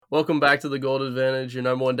Welcome back to the Gold Advantage, your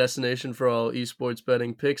number one destination for all esports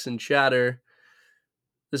betting picks and chatter.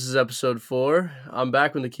 This is episode 4. I'm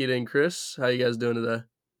back with Nikita and Chris. How you guys doing today?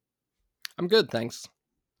 I'm good, thanks.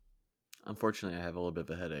 Unfortunately, I have a little bit of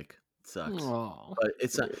a headache. It sucks. Aww. But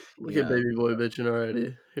it's not. Look at baby boy bitching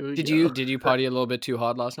already. Here we go. Did you party a little bit too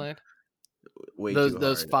hard last night? way those too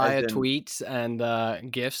those hard. fire tweets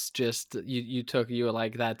and gifts just you were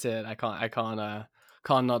like, that's it. I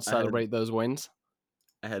can't not celebrate those wins.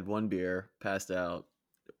 I had one beer, passed out,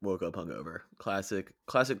 woke up hungover. Classic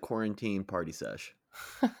quarantine party sesh.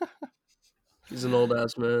 He's an old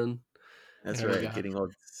ass man. That's There we right. go. Getting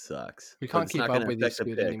old sucks. We But can't it's keep not up gonna with affect these the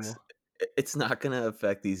good picks. anymore. It's not gonna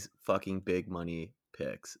affect these fucking big money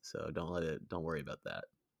picks. So don't worry about that.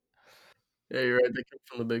 Yeah, you're right. They come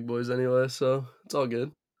from the big boys anyway, so it's all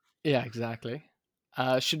good. Yeah, exactly.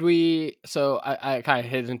 Should we? So I kind of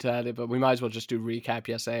hit into that, but we might as well just do recap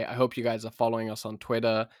yesterday. I hope you guys are following us on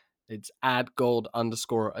Twitter. It's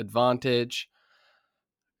 @gold_advantage.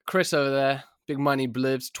 Chris over there, Big Money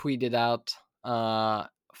Blivs, tweeted out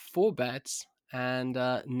 4 bets and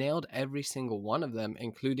nailed every single one of them,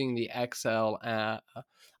 including the XL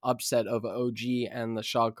upset over OG and the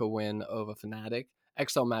Schalke win over Fnatic.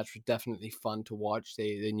 XL match was definitely fun to watch.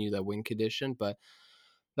 They knew their win condition, but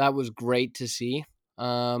that was great to see.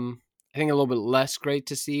 I think a little bit less great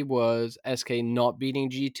to see was SK not beating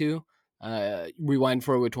G2. We went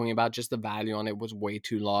for it. We're talking about just the value on it was way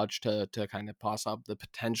too large to kind of pass up the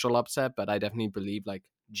potential upset, but I definitely believe like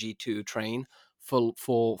G2 train full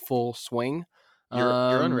swing. You're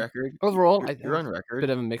on record. Overall, You're on record. Bit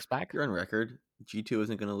of a mixed bag. You're on record. G2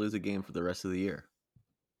 isn't going to lose a game for the rest of the year.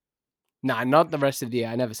 Nah, not the rest of the year.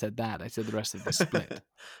 I never said that. I said the rest of the split.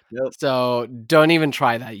 Nope. So don't even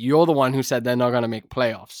try that. You're the one who said they're not going to make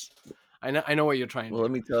playoffs. I know what you're trying to do. Well,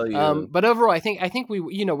 let me tell you. But overall, I think we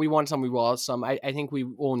we won some, we lost some. I think we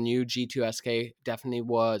all knew G2SK definitely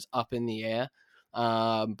was up in the air.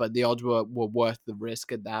 But the odds were worth the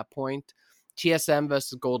risk at that point. TSM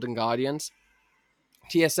versus Golden Guardians.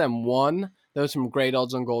 TSM won. There was some great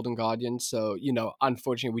odds on Golden Guardians. So,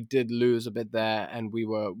 unfortunately, we did lose a bit there, and we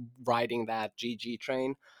were riding that GG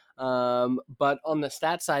train. But on the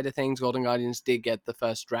stat side of things, Golden Guardians did get the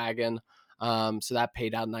first dragon. So that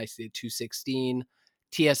paid out nicely at 216.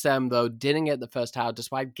 TSM, though, didn't get the first tower,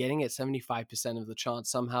 despite getting it 75% of the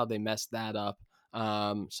chance. Somehow they messed that up.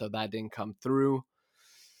 So that didn't come through.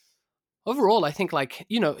 Overall, I think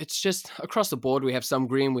it's just across the board. We have some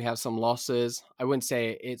green, we have some losses. I wouldn't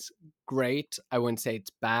say it's great. I wouldn't say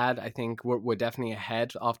it's bad. I think we're definitely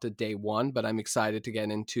ahead after day 1, but I'm excited to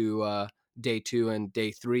get into day 2 and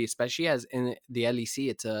day 3, especially as in the LEC,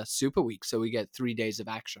 it's a super week. So we get 3 days of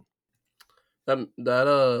action.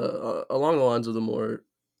 That along the lines of the more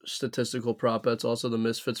statistical prop bets, also the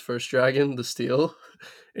Misfits first dragon, the steal,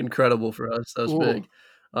 incredible for us. That was big.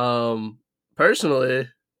 Personally,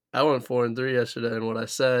 I went 4-3 yesterday in what I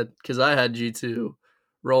said because I had G2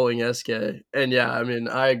 rolling SK, and yeah, I mean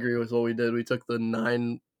I agree with what we did. We took the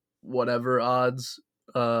 9 whatever odds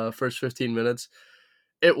first 15 minutes.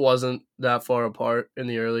 It wasn't that far apart in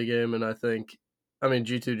the early game, and I think. I mean,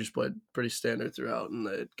 G2 just played pretty standard throughout, and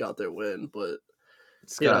they got their win. But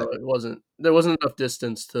Scott, there wasn't enough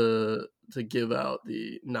distance to give out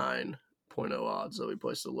the 9.0 odds that we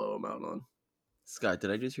placed a low amount on. Scott,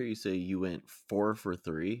 did I just hear you say you went 4 for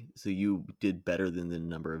 3? So you did better than the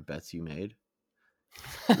number of bets you made?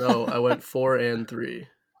 No, I went 4 and 3.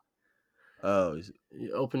 Oh,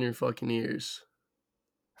 you open your fucking ears.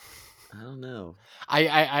 I don't know.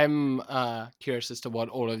 I'm curious as to what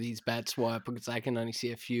all of these bets were because I can only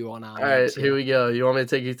see a few on our. All right, here we go. You want me to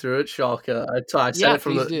take you through it? Schalke. I said it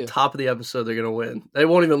from the top of the episode. They're gonna win. They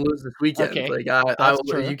won't even lose this weekend. Okay,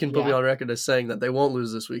 you can put me on record as saying that they won't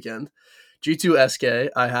lose this weekend. G2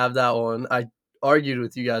 SK. I have that one. I argued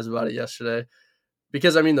with you guys about it yesterday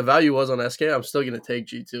because I mean the value was on SK. I'm still gonna take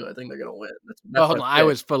G2. I think they're gonna win. Hold on. I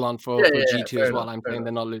was full on for G2 as well. I'm saying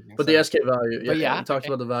they're not losing. But the SK value, we talked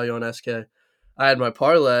about the value on SK. I had my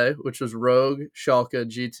parlay, which was Rogue, Schalke,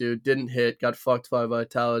 G2, didn't hit, got fucked by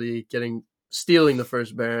Vitality, stealing the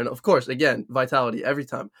first Baron. Of course, again, Vitality every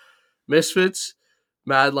time. Misfits,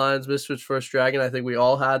 Mad Lions, Misfits first Dragon. I think we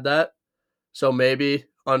all had that. So maybe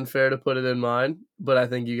unfair to put it in mine, but I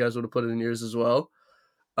think you guys would have put it in yours as well.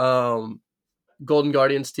 Golden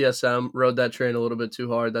Guardians, TSM, rode that train a little bit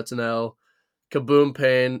too hard. That's an L. Kaboom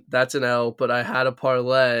Pain, that's an L, but I had a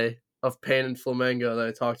parlay of Pain and Flamengo that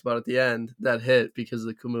I talked about at the end that hit because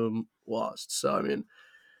the Kaboom lost. So, I mean,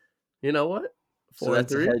 you know what?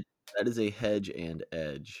 4-3. That is a hedge and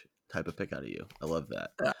edge type of pick out of you. I love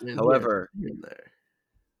that. I mean, However,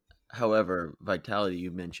 However, Vitality,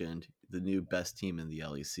 you mentioned the new best team in the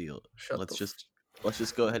LEC. Let's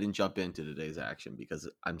just go ahead and jump into today's action because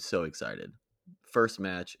I'm so excited. First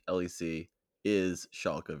match, LEC is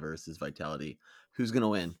Schalke versus Vitality. Who's gonna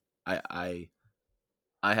win? I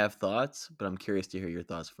have thoughts, but I'm curious to hear your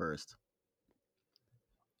thoughts first.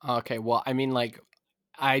 Okay, well, I mean, like,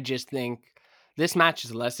 I just think this match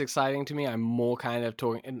is less exciting to me. I'm more kind of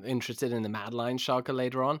interested in the Mad Lions Schalke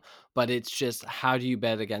later on, but it's just how do you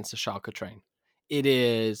bet against the Schalke train? It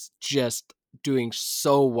is just doing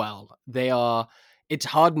so well. It's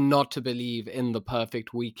hard not to believe in the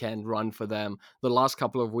perfect weekend run for them. The last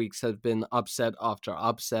couple of weeks have been upset after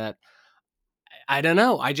upset. I don't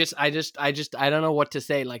know. I don't know what to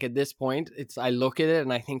say. Like at this point, I look at it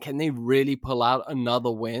and I think, can they really pull out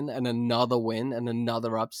another win and another win and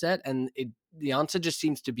another upset? And the answer just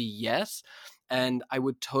seems to be yes. And I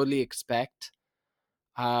would totally expect.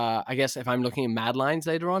 I guess if I'm looking at Mad Lions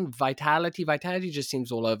later on, Vitality just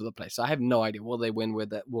seems all over the place. So I have no idea. Will they win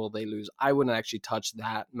with it? Will they lose? I wouldn't actually touch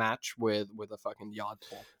that match with a fucking yard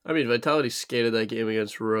ball. I mean, Vitality skated that game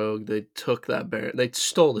against Rogue. They took that Baron. They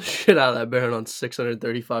stole the shit out of that Baron on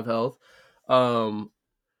 635 health. I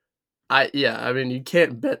mean, you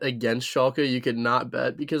can't bet against Schalke. You could not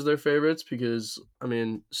bet because they're favorites because, I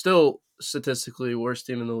mean, still statistically worst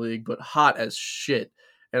team in the league, but hot as shit.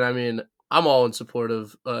 And I mean, I'm all in support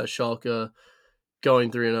of Schalke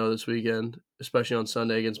going 3-0 this weekend, especially on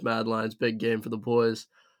Sunday against Mad Lions. Big game for the boys.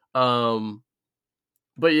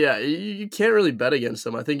 But yeah, you can't really bet against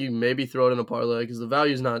them. I think you maybe throw it in a parlay because the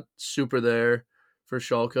value's not super there for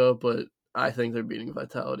Schalke, but I think they're beating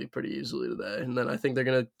Vitality pretty easily today. And then I think they're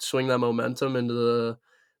going to swing that momentum into the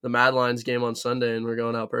Mad Lions game on Sunday, and we're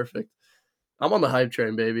going out perfect. I'm on the hype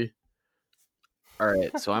train, baby. All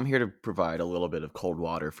right, so I'm here to provide a little bit of cold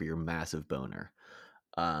water for your massive boner.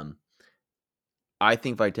 I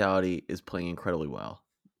think Vitality is playing incredibly well.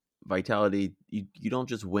 Vitality, you don't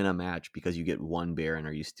just win a match because you get one Baron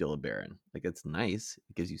or you steal a Baron. Like, it's nice.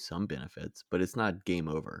 It gives you some benefits, but it's not game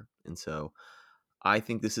over. And so I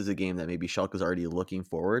think this is a game that maybe Schalke's already looking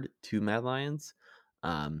forward to Mad Lions.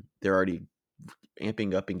 They're already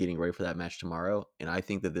amping up and getting ready for that match tomorrow. And I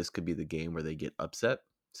think that this could be the game where they get upset.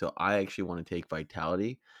 So I actually want to take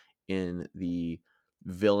Vitality in the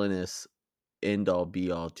villainous end all be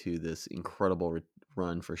all to this incredible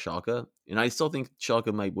run for Schalke. And I still think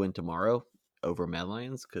Schalke might win tomorrow over Mad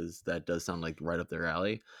Lions because that does sound like right up their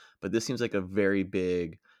alley. But this seems like a very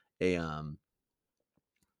big a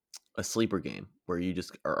sleeper game where you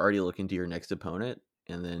just are already looking to your next opponent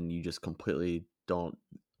and then you just completely don't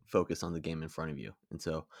focus on the game in front of you. And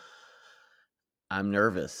so I'm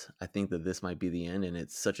nervous. I think that this might be the end, and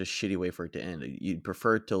it's such a shitty way for it to end. You'd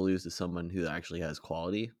prefer to lose to someone who actually has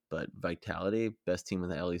quality, but Vitality, best team in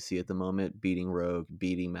the LEC at the moment, beating Rogue,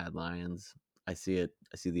 beating Mad Lions. I see it.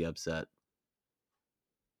 I see the upset.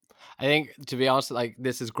 I think, to be honest, like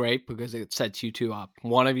this is great because it sets you two up.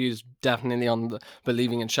 One of you is definitely on the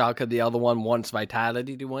believing in Schalke. The other one wants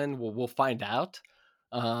Vitality to win. We'll find out.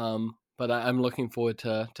 But I'm looking forward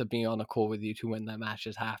to being on a call with you to when that match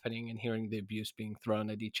is happening and hearing the abuse being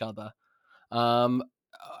thrown at each other.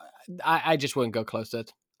 I just wouldn't go close to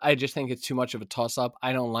it. I just think it's too much of a toss-up.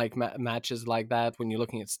 I don't like matches like that. When you're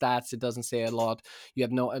looking at stats, it doesn't say a lot. You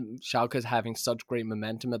have no Schalke's having such great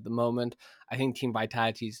momentum at the moment. I think Team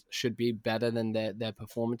Vitality's should be better than their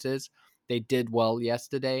performances. They did well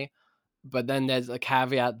yesterday, but then there's a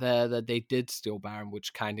caveat there that they did steal Baron,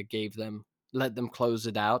 which kind of let them close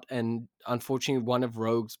it out. And unfortunately, one of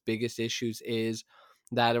Rogue's biggest issues is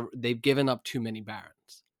that they've given up too many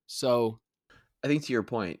Barons. So I think to your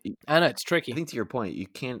point, I know it's tricky. I think to your point, you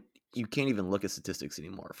can't even look at statistics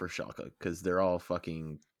anymore for Schalke because they're all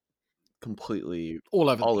fucking completely all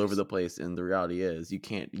over the place. And the reality is, you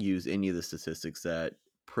can't use any of the statistics that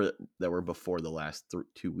were before the last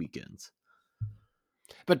 2 weekends.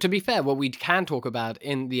 But to be fair, what we can talk about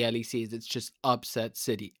in the LEC is it's just upset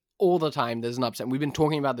city. All the time there's an upset. We've been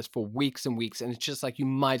talking about this for weeks and weeks, and it's just like you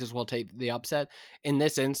might as well take the upset. In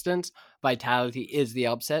this instance, Vitality is the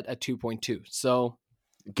upset at 2.2. So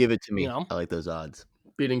give it to me. I like those odds.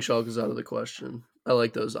 Beating Schalke is out of the question. I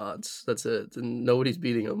like those odds. That's it. And nobody's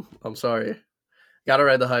beating them. I'm sorry. Gotta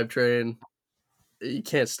ride the hype train. You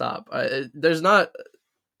can't stop. There's not...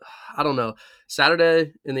 I don't know.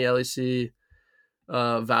 Saturday in the LEC,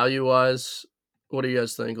 value-wise, what do you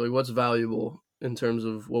guys think? Like, what's valuable in terms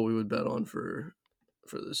of what we would bet on for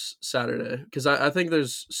this Saturday? Because I think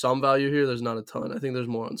there's some value here. There's not a ton. I think there's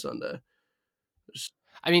more on Sunday.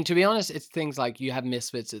 I mean, to be honest, it's things like you have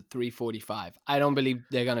Misfits at 345. I don't believe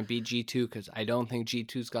they're going to beat G2 because I don't think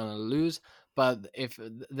G2 is going to lose. But if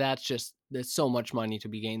that's just there's so much money to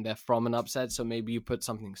be gained there from an upset. So maybe you put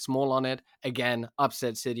something small on it. Again,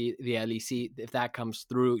 upset city, the LEC, if that comes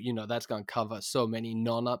through, that's going to cover so many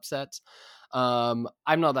non-upsets. I'm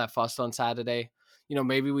not that fussed on Saturday.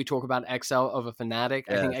 Maybe we talk about XL over Fnatic.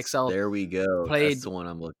 Yes, I think XL there we go. played. That's the one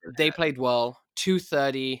I'm looking They at. played well.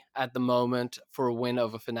 230 at the moment for a win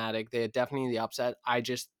over Fnatic. They're definitely the upset. I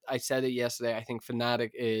said it yesterday. I think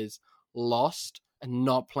Fnatic is lost and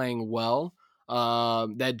not playing well.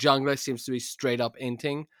 Their jungler seems to be straight up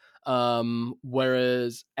inting.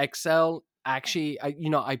 Whereas XL actually,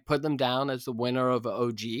 I put them down as the winner over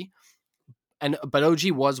OG. But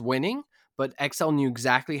OG was winning, but XL knew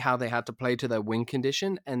exactly how they had to play to their win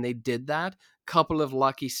condition, and they did that. Couple of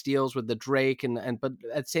lucky steals with the Drake, but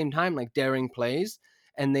at the same time, like daring plays,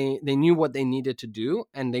 and they knew what they needed to do,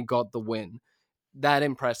 and they got the win. That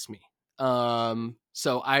impressed me.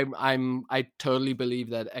 So I totally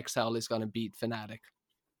believe that XL is going to beat Fnatic.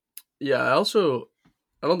 Yeah, I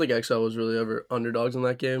don't think XL was really ever underdogs in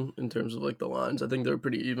that game in terms of like the lines. I think they were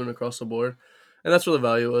pretty even across the board, and that's where the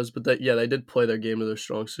value was. But they did play their game to their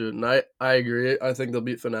strong suit, and I agree. I think they'll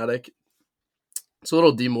beat Fnatic. It's a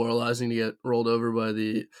little demoralizing to get rolled over by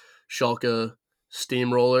the Schalke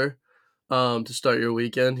steamroller to start your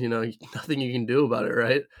weekend. Nothing you can do about it,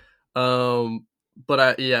 right?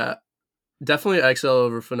 But definitely XL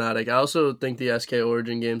over Fnatic. I also think the SK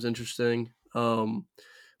Origin game's interesting.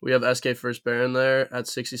 We have SK first Baron there at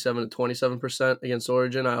 67 to 27% against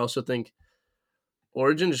Origin. I also think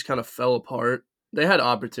Origin just kind of fell apart. They had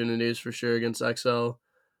opportunities for sure against XL.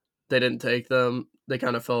 They didn't take them. They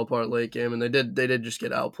kind of fell apart late game, and they did just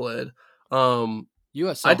get outplayed. You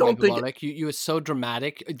are so I don't think hyperbolic. You are so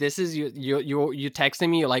dramatic. This is you texting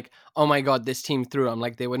me. You're like, oh my god, this team threw. I'm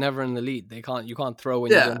like, they were never in the lead. You can't throw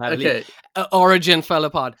when you don't have a lead. Origin fell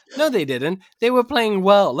apart. No, they didn't. They were playing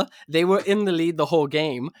well. They were in the lead the whole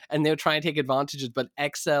game, and they were trying to take advantages. But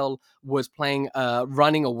XL was playing,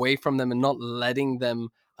 running away from them and not letting them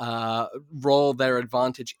roll their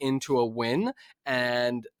advantage into a win.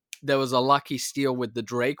 And there was a lucky steal with the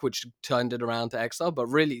Drake, which turned it around to XL. But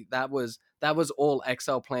really, that was all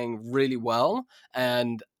XL playing really well.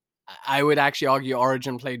 And I would actually argue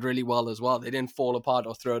Origin played really well as well. They didn't fall apart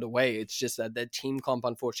or throw it away. It's just that their team comp,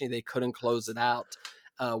 unfortunately, they couldn't close it out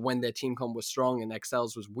when their team comp was strong and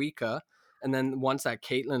XL's was weaker. And then once that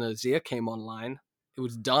Caitlyn Azir came online, it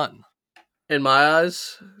was done. In my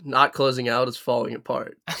eyes, not closing out is falling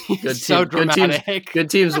apart. Good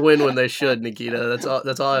teams win when they should, Nikita.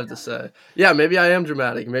 That's all I have to say. Yeah, maybe I am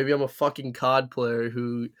dramatic. Maybe I'm a fucking COD player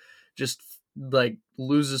who just like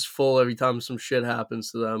loses full every time some shit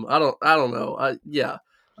happens to them. I don't know. All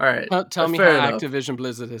right. Tell me how enough. Activision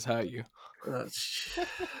Blizzard has hurt you. All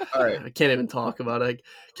right. I can't even talk about it. I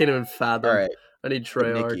can't even fathom. All right. I need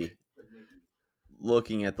Treyarch.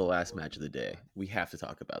 Looking at the last match of the day, we have to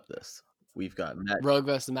talk about this. We've got Rogue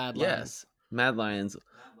versus Mad Lions. Yes, Mad Lions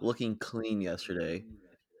looking clean yesterday,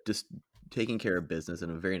 just taking care of business in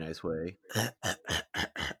a very nice way.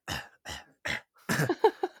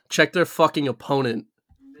 Check their fucking opponent.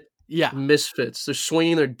 Yeah, misfits. They're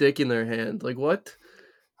swinging their dick in their hand. Like what?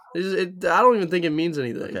 I don't even think it means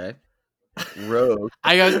anything. Okay. Rogue.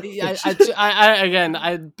 Again,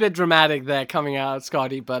 a bit dramatic there coming out,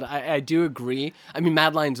 Scotty, but I do agree. I mean,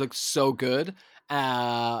 Mad Lions look so good.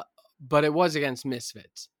 But it was against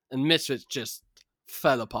Misfits, and Misfits just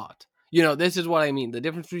fell apart. This is what I mean. The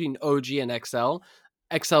difference between OG and XL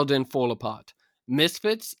didn't fall apart.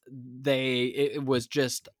 Misfits, it was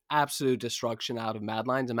just absolute destruction out of Mad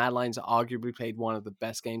Lions, and Mad Lions arguably played one of the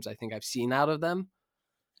best games I think I've seen out of them.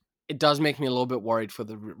 It does make me a little bit worried for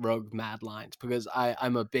the Rogue Mad Lions because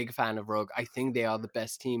I'm a big fan of Rogue. I think they are the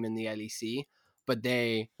best team in the LEC. But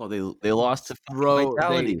they lost to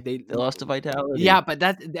Vitality. They lost to Vitality. Yeah, but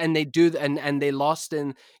they lost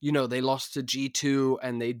in they lost to G2,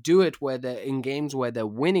 and they do it where they're in games where they're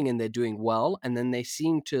winning and they're doing well, and then they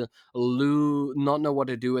seem to not know what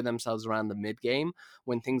to do with themselves around the mid game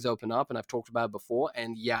when things open up. And I've talked about it before,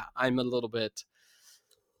 and yeah, I'm a little bit.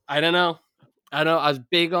 I don't know. I was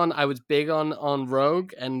big on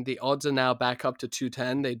Rogue, and the odds are now back up to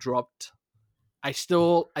 210. They dropped. I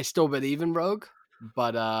still believe in Rogue,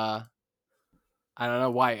 but I don't know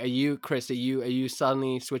why. Are you, Chris? Are you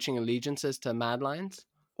suddenly switching allegiances to Mad Lions?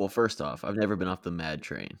 Well, first off, I've never been off the Mad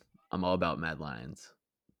train. I'm all about Mad Lions,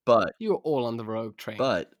 but you're all on the Rogue train.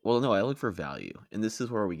 But no, I look for value, and this is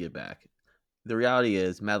where we get back. The reality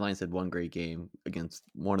is, Mad Lions had one great game against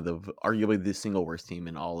one of the arguably the single worst team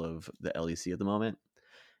in all of the LEC at the moment,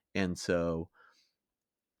 and so.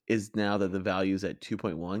 Is now that the value is at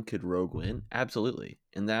 2.1, could Rogue win? Absolutely.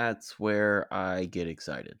 And that's where I get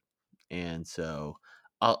excited. And so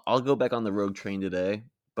I'll go back on the Rogue train today,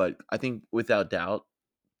 but I think without doubt,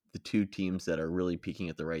 the two teams that are really peaking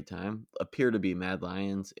at the right time appear to be Mad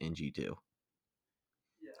Lions and G2.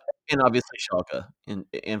 And obviously Schalke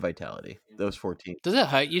and Vitality. Those 4 teams. Does it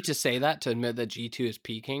hurt you to say that, to admit that G2 is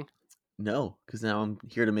peaking? No, because now I'm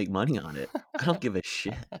here to make money on it. I don't give a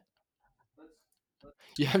shit.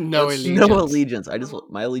 You have no allegiance. No allegiance.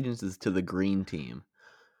 My allegiance is to the green team.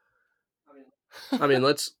 I mean,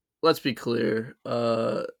 let's be clear.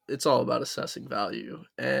 It's all about assessing value,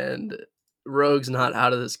 and Rogue's not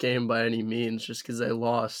out of this game by any means just because they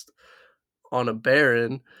lost on a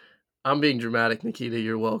Baron. I'm being dramatic, Nikita.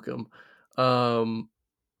 You're welcome.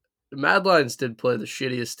 Mad Lions did play the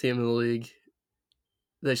shittiest team in the league.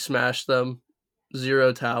 They smashed them.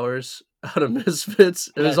 0 towers out of Misfits.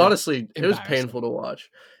 It was honestly, it was painful to watch.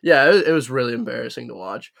 Yeah, it was really embarrassing to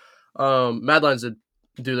watch. Mad Lions did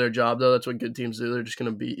do their job, though. That's what good teams do. They're just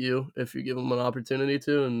going to beat you if you give them an opportunity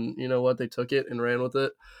to. And you know what? They took it and ran with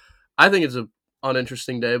it. I think it's an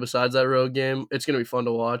uninteresting day besides that Rogue game. It's going to be fun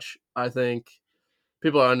to watch. I think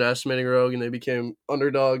people are underestimating Rogue, and they became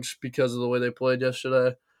underdogs because of the way they played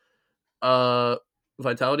yesterday.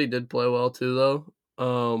 Vitality did play well, too, though.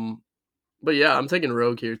 But yeah, I'm taking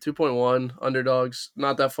Rogue here. 2.1 underdogs,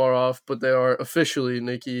 not that far off, but they are officially,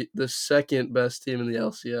 Nikki, the second best team in the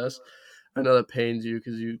LCS. I know that pains you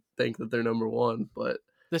because you think that they're number 1, but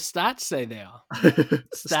the stats say they are.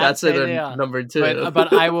 Stats say they're number 2.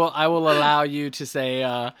 But I will allow you to say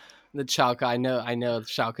the Schalke. I know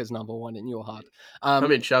Schalke is number 1 in your heart. I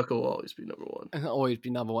mean, Schalke will always be number 1. Always be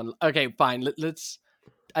number 1. Okay, fine. Let's.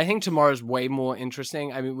 I think tomorrow's way more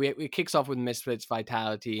interesting. I mean, it kicks off with Misfits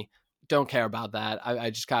Vitality. Don't care about that. I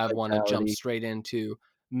just kind of want to jump straight into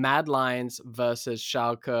Mad Lions versus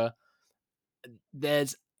Schalke.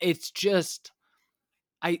 It's just,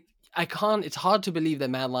 I can't. It's hard to believe that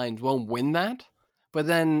Mad Lions won't win that. But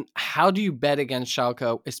then, how do you bet against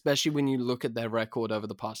Schalke, especially when you look at their record over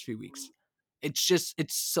the past few weeks? It's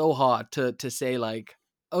so hard to say like,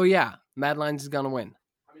 oh yeah, Mad Lions is gonna win.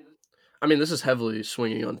 I mean, this is heavily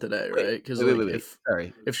swinging on today, right? Because wait.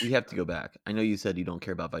 Sorry, if we have to go back, I know you said you don't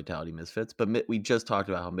care about Vitality Misfits, but we just talked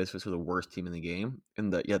about how Misfits are the worst team in the game,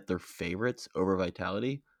 and that yet they're favorites over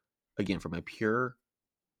Vitality. Again, for my pure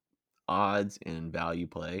odds and value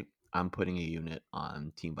play, I'm putting a unit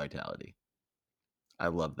on Team Vitality. I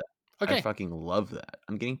love that. Okay. I fucking love that.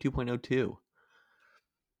 I'm getting 2.02.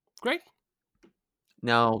 Great.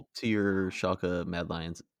 Now to your Schalke Mad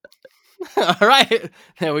Lions. All right,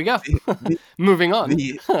 there we go. Moving on.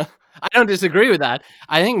 I don't disagree with that.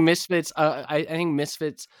 I think Misfits. I think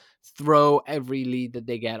Misfits throw every lead that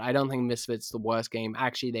they get. I don't think Misfits the worst game.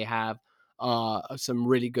 Actually, they have some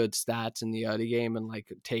really good stats in the early game and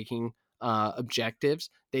like taking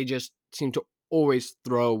objectives. They just seem to always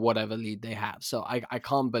throw whatever lead they have. So I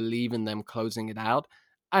can't believe in them closing it out.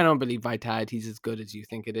 I don't believe Vitality is as good as you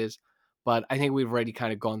think it is. But I think we've already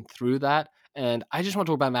kind of gone through that. And I just want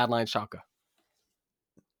to talk about Mad Lions Schalke.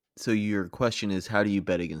 So your question is, how do you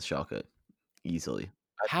bet against Schalke? Easily.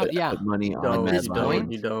 How? Yeah. Money on Mad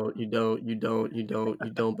Lions. You don't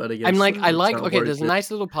bet against. I'm like, okay, there's a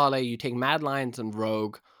nice little parlay. You take Mad Lions and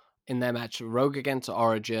Rogue in their match. Rogue against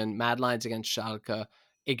Origin, Mad Lions against Schalke.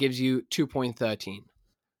 It gives you 2.13.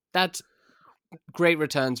 That's great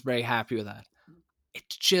returns. Very happy with that.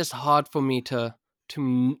 It's just hard for me to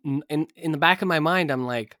in the back of my mind, I'm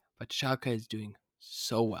like, but Schalke is doing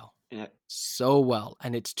so well. Yeah. So well.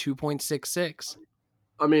 And it's 2.66.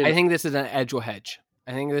 I mean, I think this is an edge or hedge.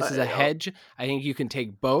 I think this is a hedge. I think you can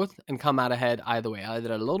take both and come out ahead either way,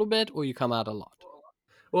 either a little bit or you come out a lot.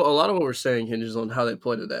 Well, a lot of what we're saying hinges on how they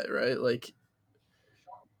play today, right? Like,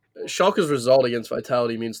 Schalke's result against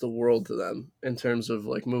Vitality means the world to them in terms of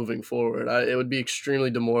like moving forward. It would be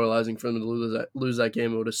extremely demoralizing for them to lose that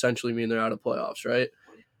game. It would essentially mean they're out of playoffs, right?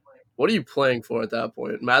 What are you playing for at that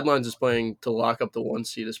point? Mad Lions is playing to lock up the 1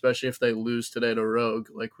 seed, especially if they lose today to Rogue,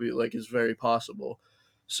 like is very possible.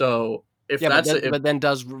 So but then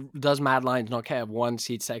does Mad Lions not care 1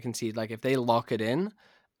 seed, 2nd seed? Like if they lock it in,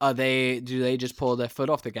 do they just pull their foot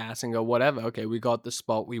off the gas and go, whatever? Okay, we got the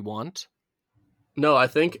spot we want. No, I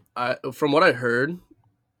think from what I heard,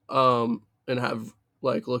 and have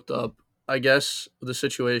like looked up, I guess the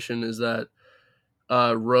situation is that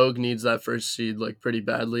Rogue needs that 1st seed like pretty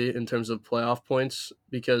badly in terms of playoff points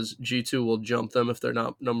because G2 will jump them if they're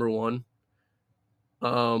not number 1.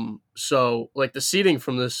 So like the seeding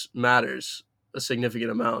from this matters a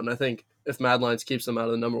significant amount, and I think if Mad Lions keeps them out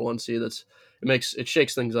of the number 1 seed, it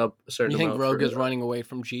shakes things up a certain amount. You think Rogue is running away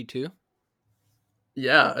from G2?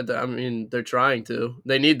 Yeah, I mean, they're trying to.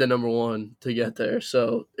 They need the number 1 to get there.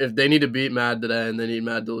 So if they need to beat Mad today and they need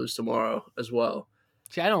Mad to lose tomorrow as well.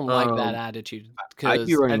 See, I don't like that attitude I'd be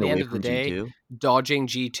because at running the end away of the from day, G2. dodging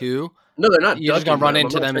G2, No, they're not you're just gonna ducking run them. I'm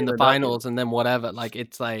into not them in saying the they're ducking. finals and then whatever. Like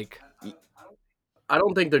it's like I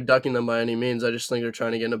don't think they're ducking them by any means. I just think they're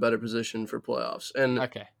trying to get in a better position for playoffs. And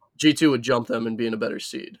okay. G2 would jump them and be in a better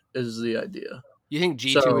seed is the idea. You think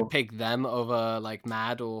G2 would So pick them over like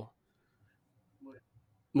Mad or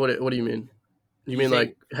what do you mean? You you mean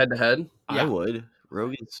think? like head to head? I Yeah. would.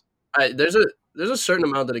 Rogue is There's a certain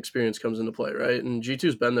amount that experience comes into play, right? And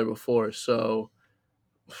G2's been there before, so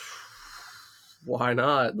why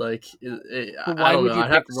not? Like But I why don't would know. you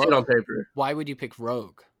I'd have pick to see it on paper Why would you pick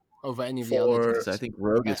Rogue over any of the other for because I teams think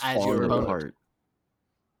Rogue is as your falling opponent?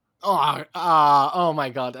 apart. Oh my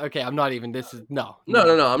god. Okay, I'm not even. This is no.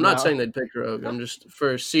 No. I'm not saying they'd pick Rogue. I'm just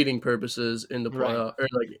for seeding purposes in the Right. playoff or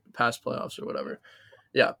like past playoffs or whatever.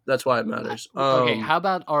 Yeah, that's why it matters. Okay, how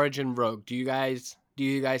about Origin Rogue? Do you guys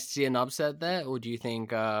see an upset there, or do you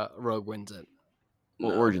think Rogue wins it?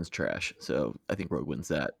 Well, No. Origin's trash, so I think Rogue wins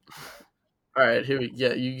that. All right,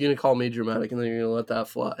 you're gonna call me dramatic, and then you're gonna let that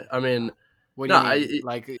fly. I mean, What do no, you mean?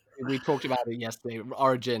 Like we talked about it yesterday.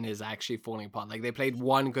 Origin is actually falling apart. Like they played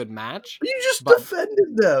one good match. you just But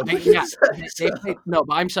defended them. yeah, they played. No,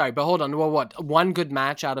 but I'm sorry. But hold on. Well, what? One good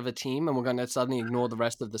match out of a team, and we're going to suddenly ignore the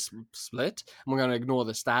rest of the split, and we're going to ignore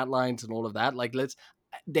the stat lines and all of that. Like,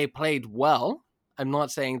 they played well. I'm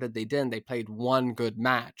not saying that they didn't. They played one good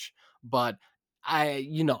match, but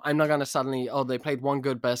I'm not gonna suddenly. Oh, they played one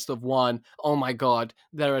good best of one. Oh my God,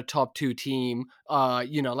 they're a top 2 team.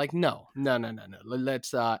 Like no.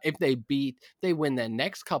 Let's. If they win their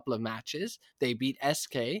next couple of matches, they beat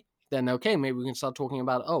SK, then okay, maybe we can start talking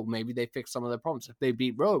about, oh, maybe they fixed some of their problems. If they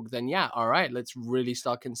beat Rogue, then yeah, all right, let's really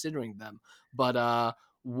start considering them. But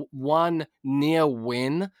one near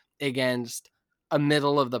win against a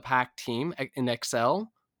middle of the pack team in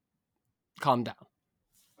Excel, calm down.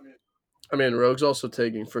 I mean, Rogue's also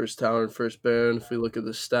taking first tower and first Baron. If we look at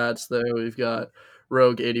the stats there, we've got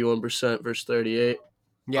Rogue 81% versus 38.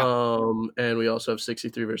 Yeah. And we also have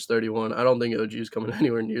 63 versus 31. I don't think OG's coming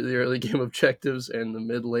anywhere near the early game objectives and the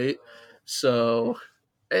mid late. So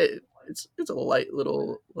it's a light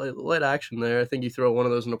action there. I think you throw one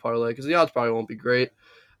of those in a parlay because the odds probably won't be great,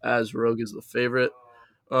 as Rogue is the favorite.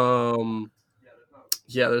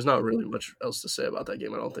 Yeah, there's not really much else to say about that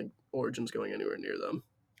game. I don't think Origin's going anywhere near them.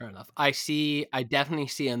 Fair enough. I definitely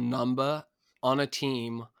see a number on a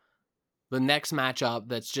team, the next matchup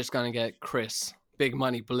that's just going to get Chris, big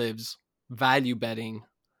money blivs, value betting,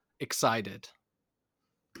 excited.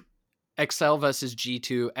 XL versus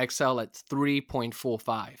G2, XL at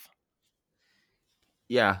 3.45.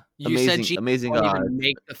 Yeah, You said G2 amazing won't odds. even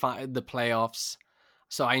make the playoffs,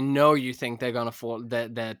 so I know you think they're going to fall. They're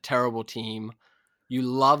a terrible team. You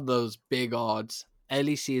love those big odds.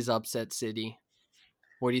 LEC is upset city.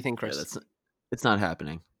 What do you think, Chris? Yeah, it's not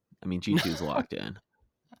happening. I mean, G2 is locked in.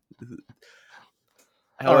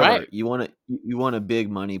 However, right. you want a big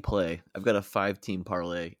money play. I've got a 5-team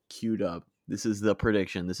parlay queued up. This is the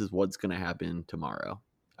prediction. This is what's going to happen tomorrow.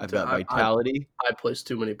 I've got Vitality. I placed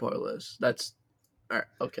too many parlays. That's all right.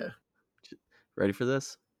 Okay. Ready for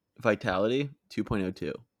this? Vitality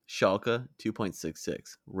 2.02, Schalke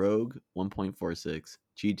 2.66, Rogue 1.46,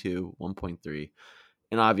 G2 1.3,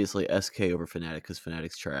 and obviously SK over Fnatic because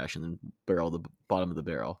Fnatic's trash, and then the bottom of the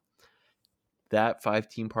barrel. That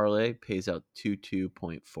 5-team parlay pays out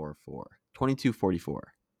 22.44, 22.44.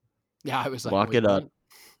 Yeah, I was like, lock it up. What?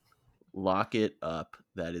 Lock it up.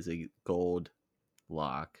 That is a gold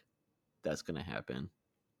lock. That's gonna happen.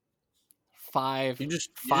 You just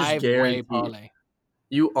five-way parlay.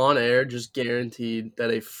 You on air just guaranteed that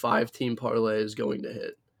a 5-team parlay is going to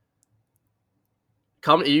hit.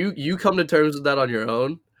 You come to terms with that on your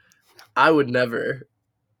own. I would never.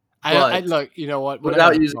 I look, you know what?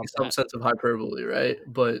 Without using some sense of hyperbole, right?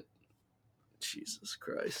 But Jesus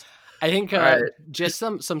Christ. I think just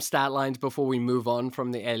some stat lines before we move on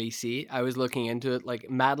from the LEC. I was looking into it, like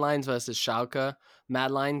Mad Lions versus Schalke. Mad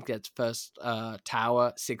Lions gets first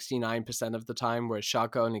tower 69% of the time, whereas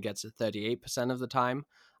Schalke only gets it 38% of the time.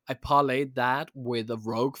 I parlayed that with a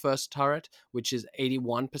Rogue first turret, which is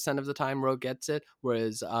 81% of the time Rogue gets it,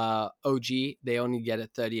 whereas OG, they only get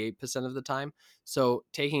it 38% of the time. So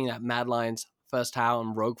taking that Mad Lions first tower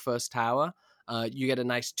and Rogue first tower, you get a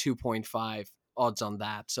nice 2.5 odds on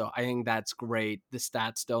that. So I think that's great. The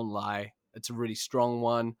stats don't lie. It's a really strong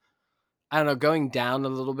one. I don't know, going down a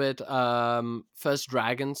little bit. First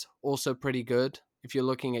Dragons, also pretty good. If you're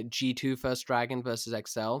looking at G2 First Dragon versus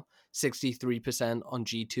XL, 63% on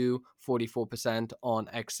G2, 44% on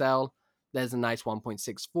XL. There's a nice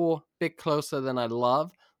 1.64, bit closer than I'd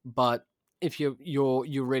love, but if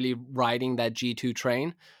you're really riding that G2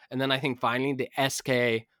 train. And then I think finally the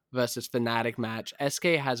SK versus Fnatic match. SK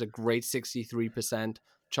has a great 63%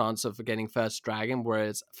 chance of getting first dragon,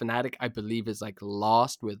 whereas Fnatic, I believe, is like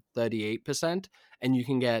last with 38%, and you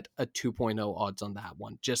can get a 2.0 odds on that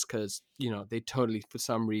one just because, they totally, for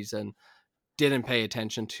some reason, didn't pay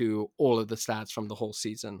attention to all of the stats from the whole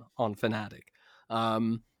season on Fnatic.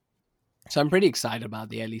 So I'm pretty excited about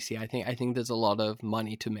the LEC. I think there's a lot of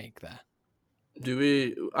money to make there.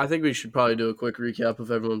 I think we should probably do a quick recap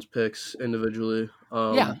of everyone's picks individually.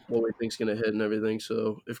 Yeah. What we think's going to hit and everything.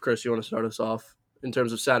 So if Chris, you want to start us off in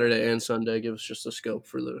terms of Saturday and Sunday, give us just a scope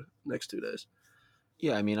for the next 2 days.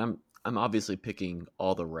 Yeah, I mean, I'm obviously picking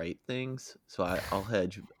all the right things, so I'll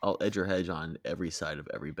edge or hedge on every side of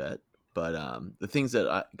every bet. But the things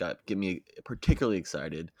that get me particularly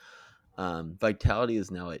excited, Vitality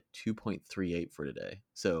is now at 2.38 for today,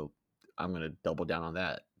 so I'm gonna double down on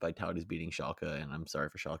that. Vitality's beating Schalke, and I'm sorry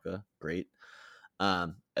for Schalke. Great.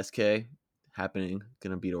 SK happening,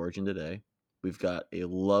 gonna beat Origin today. We've got a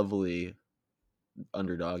lovely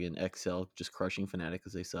underdog in XL, just crushing Fnatic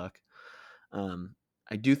because they suck.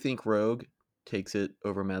 I do think Rogue takes it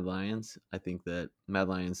over Mad Lions. I think that Mad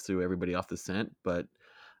Lions threw everybody off the scent, but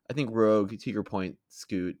I think Rogue, to your point,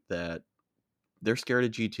 Scoot, that they're scared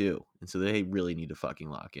of G2, and so they really need to fucking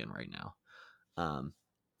lock in right now.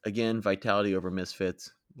 Again, Vitality over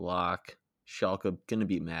Misfits, lock. Schalke gonna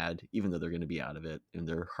be mad, even though they're gonna be out of it, and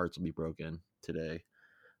their hearts will be broken today.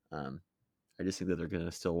 I just think that they're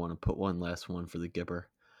gonna still want to put one last one for the Gipper,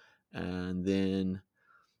 and then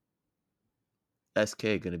SK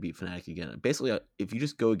going to beat Fnatic again. Basically, if you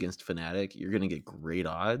just go against Fnatic, you're going to get great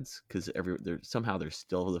odds because somehow they're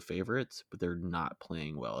still the favorites, but they're not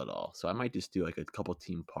playing well at all. So I might just do like a couple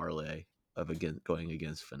team parlay of going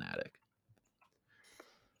against Fnatic.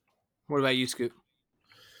 What about you, Scoot?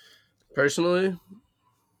 Personally,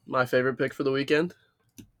 my favorite pick for the weekend,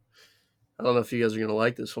 I don't know if you guys are going to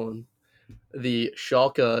like this one. The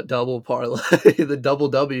Schalke double parlay, the double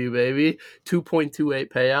W, baby. 2.28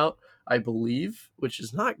 payout, I believe, which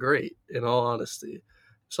is not great, in all honesty.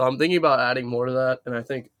 So I'm thinking about adding more to that, and I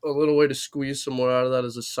think a little way to squeeze some more out of that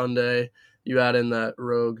is a Sunday. You add in that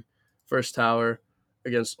Rogue first tower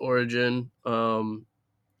against Origin, and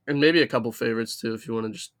maybe a couple favorites too if you want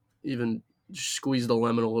to just squeeze the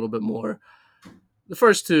lemon a little bit more. The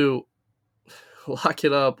first two, lock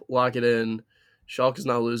it up, lock it in. Schalke's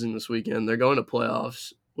not losing this weekend. They're going to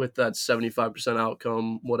playoffs with that 75%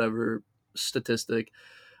 outcome, whatever statistic.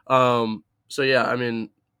 So yeah, I mean,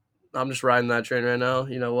 I'm just riding that train right now.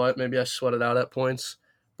 You know what? Maybe I sweat it out at points,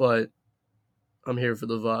 but I'm here for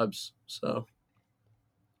the vibes. So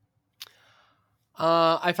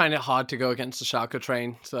I find it hard to go against the Schalke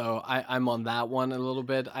train, so I'm on that one a little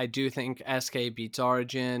bit. I do think SK beats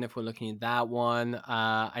Origin if we're looking at that one.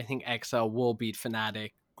 I think XL will beat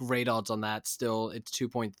Fnatic. Great odds on that still. It's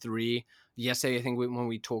 2.3. Yesterday, I think when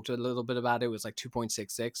we talked a little bit about it, it was like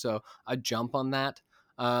 2.66, so a jump on that.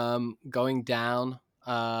 Going down,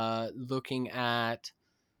 looking at...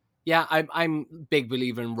 Yeah, I'm big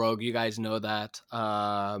believer in Rogue. You guys know that.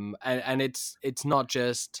 And it's not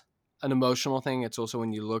just an emotional thing. It's also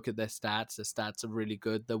when you look at their stats, the stats are really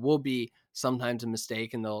good. There will be sometimes a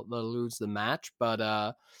mistake and they'll lose the match,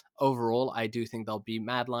 but overall, I do think they'll beat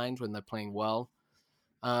Mad Lions when they're playing well.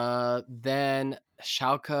 Then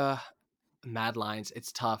Schalke, Mad Lions,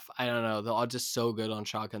 it's tough. I don't know. The odds are so good on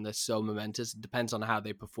Schalke and they're so momentous. It depends on how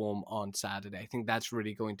they perform on Saturday. I think that's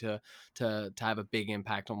really going to have a big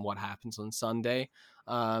impact on what happens on Sunday.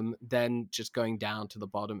 Then just going down to the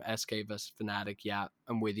bottom, SK versus Fnatic. Yeah,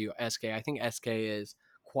 I'm with you. SK. I think SK is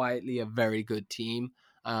quietly a very good team.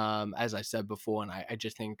 As I said before, and I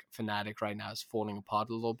just think Fnatic right now is falling apart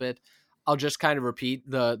a little bit. I'll just kind of repeat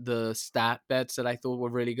the stat bets that I thought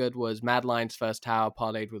were really good was Mad Lions first tower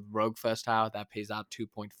parlayed with Rogue first tower. That pays out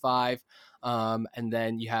 2.5. And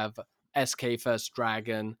then you have SK first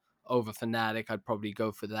dragon over Fnatic. I'd probably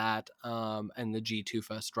go for that. And the G2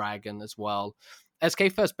 first dragon as well.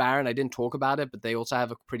 SK first Baron, I didn't talk about it, but they also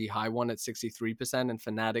have a pretty high one at 63%, and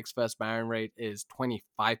Fnatic's first Baron rate is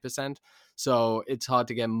 25%. So it's hard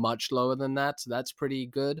to get much lower than that. So that's pretty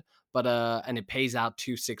good. But and it pays out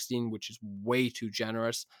 216, which is way too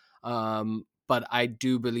generous. But I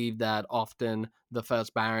do believe that often the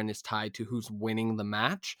first Baron is tied to who's winning the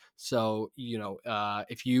match. So,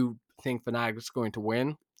 if you think Fnatic is going to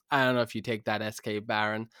win, I don't know if you take that SK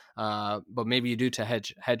Baron, but maybe you do to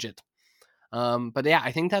hedge it. But yeah,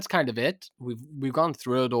 I think that's kind of it. We've gone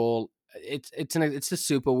through it all. It's a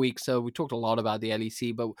super week, so we talked a lot about the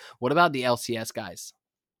LEC. But what about the LCS guys?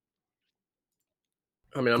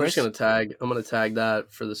 I mean, I'm just Chris? gonna tag. I'm gonna tag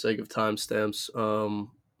that for the sake of timestamps.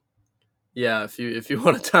 Yeah, if you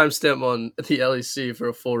want a timestamp on the LEC for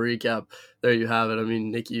a full recap, there you have it. I mean,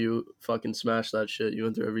 Nikki, you fucking smashed that shit. You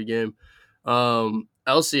went through every game.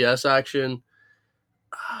 LCS action.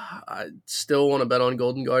 I still want to bet on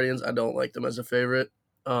Golden Guardians. I don't like them as a favorite.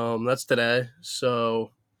 That's today.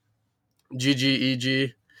 So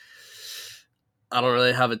GGEG. I don't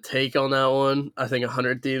really have a take on that one. I think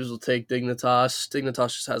 100 Thieves will take Dignitas.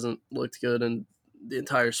 Dignitas just hasn't looked good in the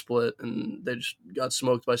entire split, and they just got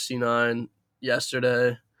smoked by C9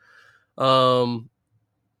 yesterday. Um,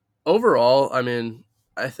 Overall, I mean,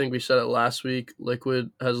 I think we said it last week.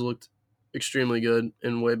 Liquid has looked extremely good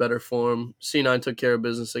in way better form. C9 took care of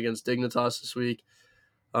business against Dignitas this week,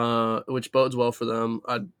 which bodes well for them.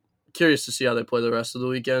 I'm curious to see how they play the rest of the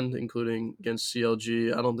weekend, including against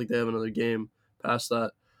CLG. I don't think they have another game past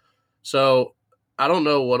that. So I don't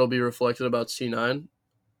know what'll be reflected about C9.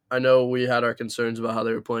 I know we had our concerns about how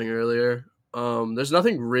they were playing earlier. There's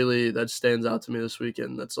nothing really that stands out to me this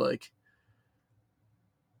weekend that's like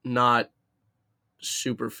not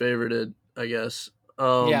super favorited, I guess. Yeah,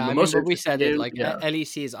 The I mean, most but we interesting said it game, like yeah,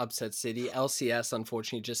 LEC is upset city. LCS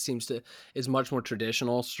unfortunately just is much more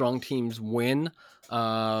traditional. Strong teams win,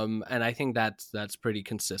 and I think that's pretty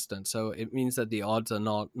consistent. So it means that the odds are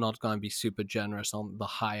not going to be super generous on the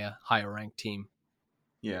higher ranked team.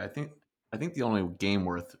 Yeah, I think the only game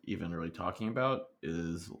worth even really talking about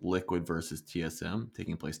is Liquid versus TSM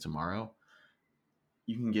taking place tomorrow.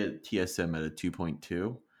 You can get TSM at a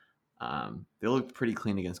 2.2. They look pretty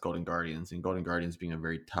clean against Golden Guardians, and Golden Guardians being a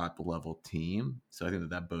very top level team. So I think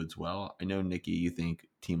that bodes well. I know, Nikki, you think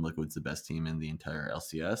Team Liquid's the best team in the entire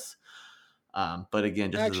LCS. But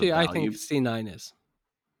again, just as a Actually, I think value, C9 is.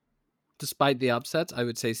 Despite the upsets, I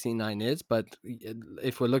would say C9 is. But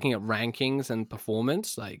if we're looking at rankings and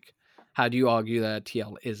performance, like, how do you argue that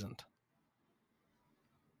TL isn't?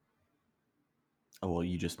 oh, well,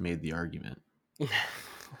 you just made the argument.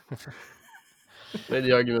 made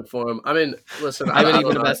the argument for him. I mean, listen, I I believe in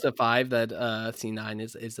don't a know. best of five that C9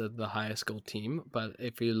 is the highest goal team. But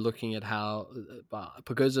if you're looking at how,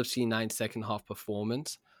 because of C9's second half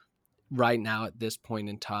performance, right now at this point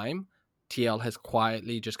in time, TL has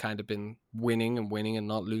quietly just kind of been winning and winning and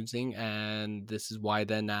not losing. And this is why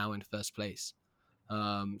they're now in first place.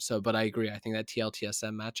 But I agree. I think that TL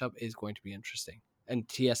TSM matchup is going to be interesting. And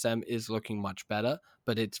TSM is looking much better,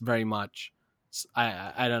 but it's very much,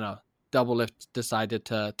 I don't know. Double Lift decided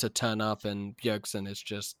to turn up, and Bjergsen is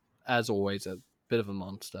just, as always, a bit of a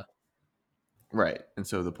monster. Right. And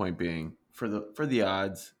so the point being, for the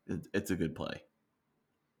odds, it's a good play.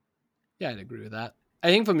 Yeah, I'd agree with that. I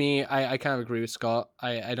think for me, I kind of agree with Scott.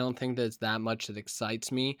 I don't think there's that much that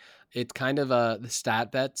excites me. It's kind of the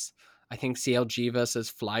stat bets. I think CLG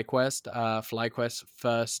versus FlyQuest. FlyQuest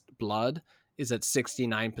First Blood is at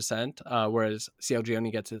 69%, whereas CLG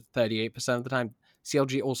only gets it 38% of the time.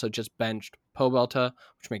 CLG also just benched Pobelter,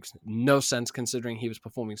 which makes no sense considering he was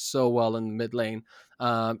performing so well in the mid lane.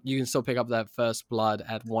 You can still pick up that First Blood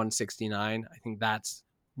at 169. I think that's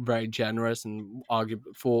very generous and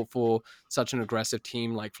arguable for such an aggressive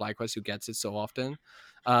team like FlyQuest who gets it so often.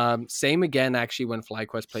 Same again, actually, when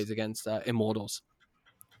FlyQuest plays against Immortals.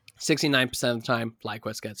 69% of the time,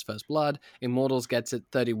 FlyQuest gets First Blood. Immortals gets it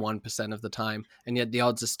 31% of the time, and yet the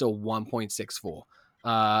odds are still 1.64.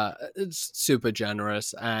 It's super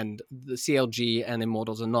generous, and the CLG and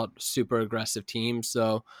Immortals are not super aggressive teams,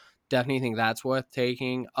 so definitely think that's worth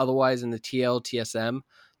taking. Otherwise, in the TL, TSM,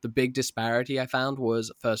 the big disparity I found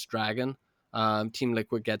was First Dragon. Team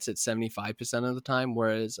Liquid gets it 75% of the time,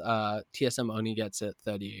 whereas TSM only gets it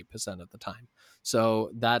 38% of the time. So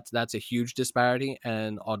that's a huge disparity,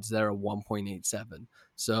 and odds there are 1.87.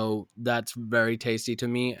 So that's very tasty to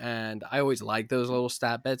me, and I always like those little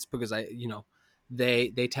stat bets because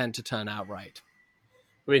they tend to turn out right.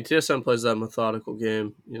 I mean, TSM plays that methodical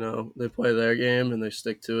game. They play their game and they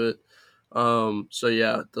stick to it. So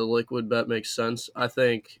yeah, the Liquid bet makes sense. I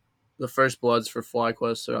think the First Bloods for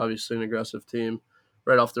FlyQuest are obviously an aggressive team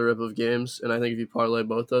right off the rip of games, and I think if you parlay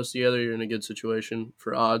both those together, you're in a good situation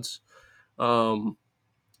for odds. Um,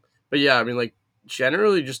 but yeah, I mean, like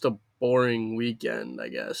generally just a boring weekend, I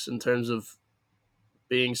guess, in terms of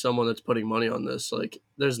being someone that's putting money on this. Like,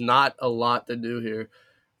 there's not a lot to do here.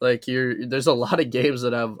 Like, there's a lot of games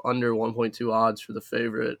that have under 1.2 odds for the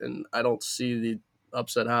favorite, and I don't see the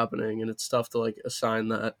upset happening, and it's tough to like assign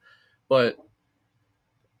that. But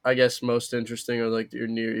I guess most interesting are like your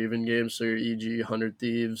near even games, so your EG 100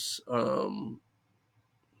 Thieves.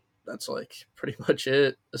 That's like pretty much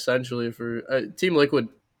it essentially for Team Liquid.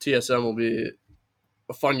 TSM will be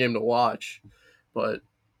a fun game to watch, but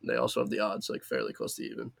they also have the odds like fairly close to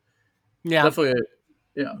even. Yeah, Definitely.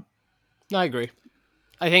 Yeah, I agree.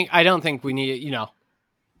 I don't think we need,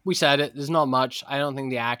 we said it. There's not much. I don't think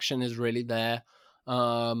the action is really there.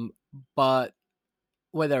 But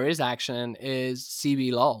where there is action is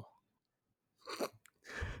CB LOL.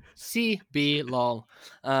 CB LOL.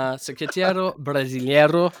 Secretario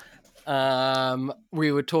Brasileiro.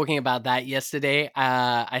 We were talking about that yesterday.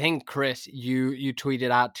 I think Chris, you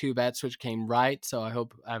tweeted out 2 bets which came right, so I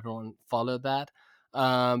hope everyone followed that.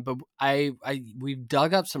 But we've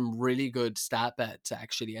dug up some really good stat bets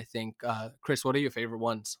actually. I think Chris, what are your favorite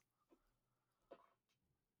ones?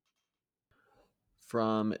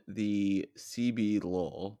 From the CB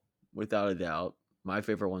LOL, without a doubt, my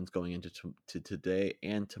favorite one's going into to today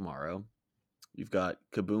and tomorrow. You've got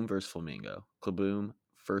Kaboom versus Flamingo. Kaboom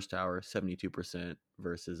first hour 72%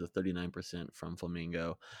 versus a 39% from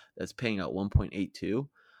Flamingo. That's paying out 1.82.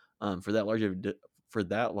 For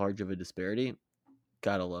that large of a disparity,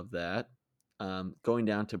 gotta love that. Going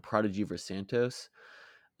down to Prodigy versus Santos.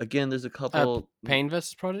 Again, there's a couple. Pain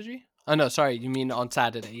versus Prodigy. Oh no, sorry, you mean on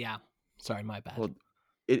Saturday? Yeah, sorry, my bad. Well,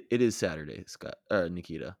 it is Saturday, Scott,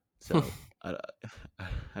 Nikita. So I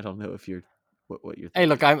don't know if you're what you're thinking. Hey,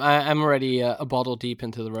 look, I'm already a bottle deep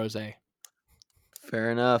into the rosé.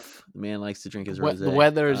 Fair enough. The man likes to drink his rosé. The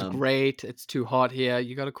weather is great. It's too hot here.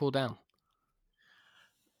 You got to cool down.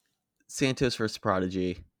 Santos versus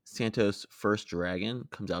Prodigy. Santos first Dragon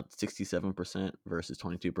comes out 67% versus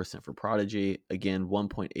 22% for Prodigy. Again,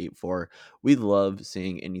 1.84. We love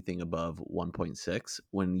seeing anything above 1.6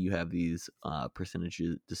 when you have these percentage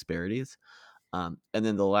disparities. And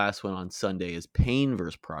then the last one on Sunday is Pain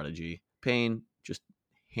versus Prodigy. Pain just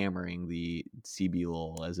hammering the CB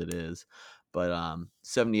LOL as it is. But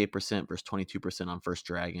 78% versus 22% on First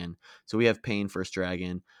Dragon. So we have Pain First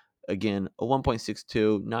Dragon. Again, a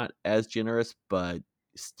 1.62, not as generous, but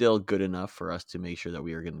still good enough for us to make sure that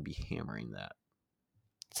we are going to be hammering that.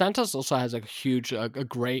 Santos also has a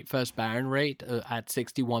great first Baron rate at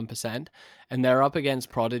 61%, and they're up against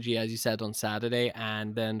Prodigy, as you said, on Saturday,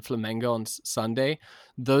 and then Flamengo on Sunday.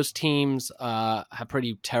 Those teams have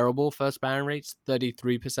pretty terrible first Baron rates,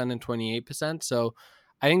 33% and 28%. So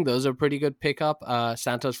I think those are pretty good pickup.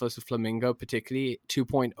 Santos versus Flamengo, particularly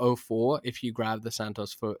 2.04 if you grab the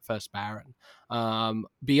Santos first Baron.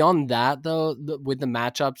 Beyond that, though, with the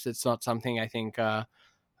matchups, it's not something I think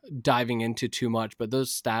diving into too much, but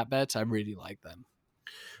those stat bets, I really like them.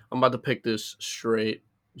 I'm about to pick this straight,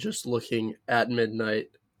 just looking at midnight,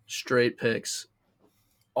 straight picks,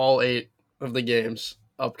 all 8 of the games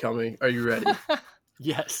upcoming. Are you ready?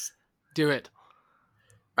 Yes, do it.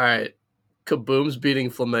 All right. Kaboom's beating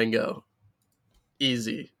Flamengo.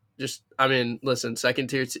 Easy. Listen, second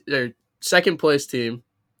place team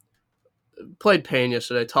played Pain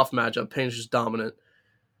yesterday. Tough matchup. Pain's just dominant.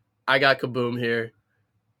 I got Kaboom here.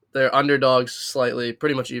 They're underdogs slightly,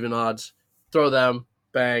 pretty much even odds. Throw them,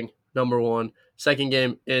 bang, number 1. Second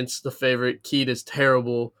game, Ints, the favorite. Keed is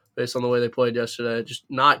terrible based on the way they played yesterday. Just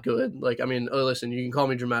not good. Listen, you can call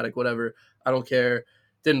me dramatic, whatever. I don't care.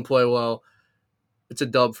 Didn't play well. It's a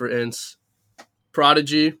dub for Ints.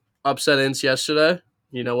 Prodigy upset Ints yesterday.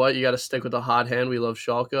 You know what? You got to stick with the hot hand. We love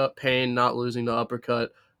Schalke. Pain not losing the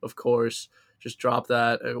uppercut, of course. Just drop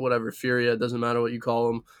that. Or whatever. Furia, it doesn't matter what you call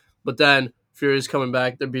them. But then Furia's coming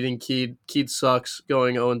back. They're beating Keed. Keed sucks,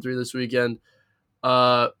 going 0-3 this weekend.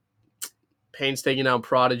 Pain's taking down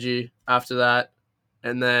Prodigy after that.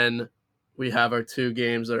 And then we have our 2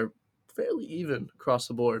 games that are fairly even across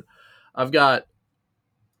the board. I've got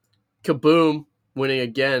Kaboom winning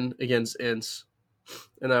again against Ints.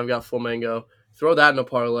 And then I've got Flamengo. Throw that in a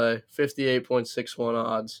parlay. 58.61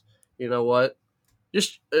 odds. You know what?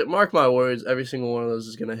 Just mark my words. Every single one of those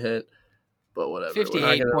is going to hit. But whatever.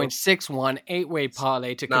 58.61 8-way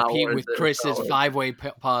parlay to compete with Chris's 5-way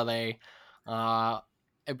parlay.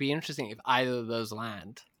 It'd be interesting if either of those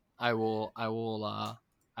land. I will I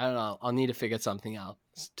don't know. I'll need to figure something out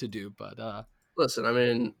to do, but listen,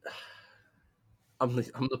 I'm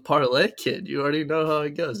the parlay kid. You already know how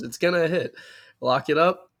it goes. It's gonna hit. Lock it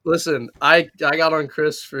up. Listen, I got on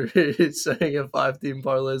Chris for saying a 5-team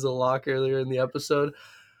parlay is a lock earlier in the episode.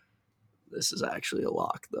 This is actually a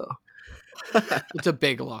lock, though. It's a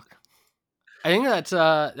big lock. I think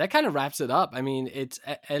that kind of wraps it up. It's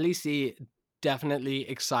LEC, definitely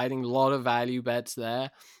exciting. A lot of value bets there.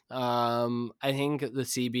 I think the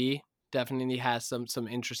CB definitely has some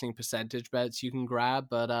interesting percentage bets you can grab,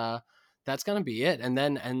 but that's gonna be it.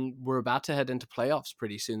 And we're about to head into playoffs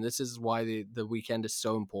pretty soon. This is why the weekend is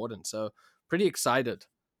so important. So pretty excited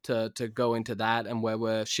to go into that, and where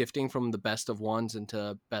we're shifting from the best of 1s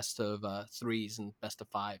into best of 3s and best of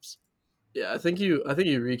 5s. Yeah, I think you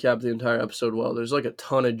recapped the entire episode well. There's like a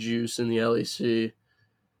ton of juice in the LEC,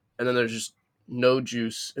 and then there's just no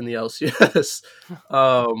juice in the LCS.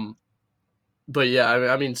 But yeah,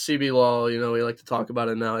 I mean CB Law, we like to talk about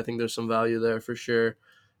it now. I think there's some value there for sure.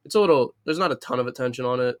 There's not a ton of attention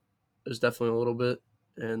on it. There's definitely a little bit,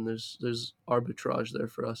 and there's arbitrage there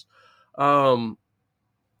for us.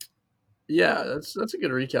 Yeah, that's a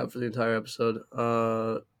good recap for the entire episode.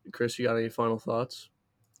 Chris, you got any final thoughts?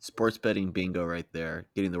 Sports betting bingo right there.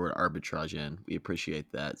 Getting the word arbitrage in. We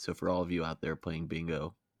appreciate that. So for all of you out there playing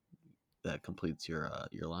bingo, that completes your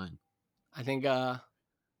line. I think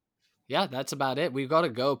yeah, that's about it. We've got to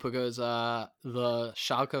go because the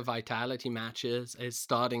Schalke Vitality matches is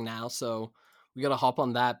starting now, so we got to hop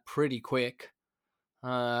on that pretty quick.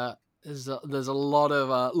 There's a lot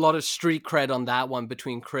of street cred on that one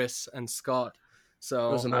between Chris and Scott.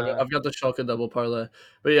 So listen, I've got the Schalke double parlay,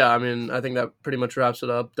 but yeah, I mean, I think that pretty much wraps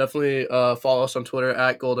it up. Definitely follow us on Twitter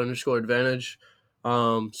at @gold_advantage.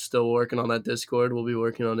 Still working on that Discord. We'll be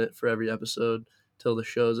working on it for every episode till the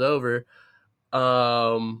show's over.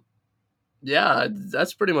 Yeah,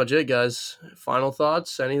 that's pretty much it, guys. Final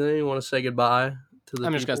thoughts? Anything you want to say goodbye to the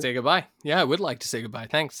I'm people? just gonna say goodbye. Yeah, I would like to say goodbye.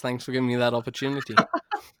 Thanks for giving me that opportunity.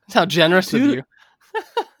 That's how generous of you.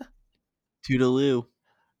 Toodaloo.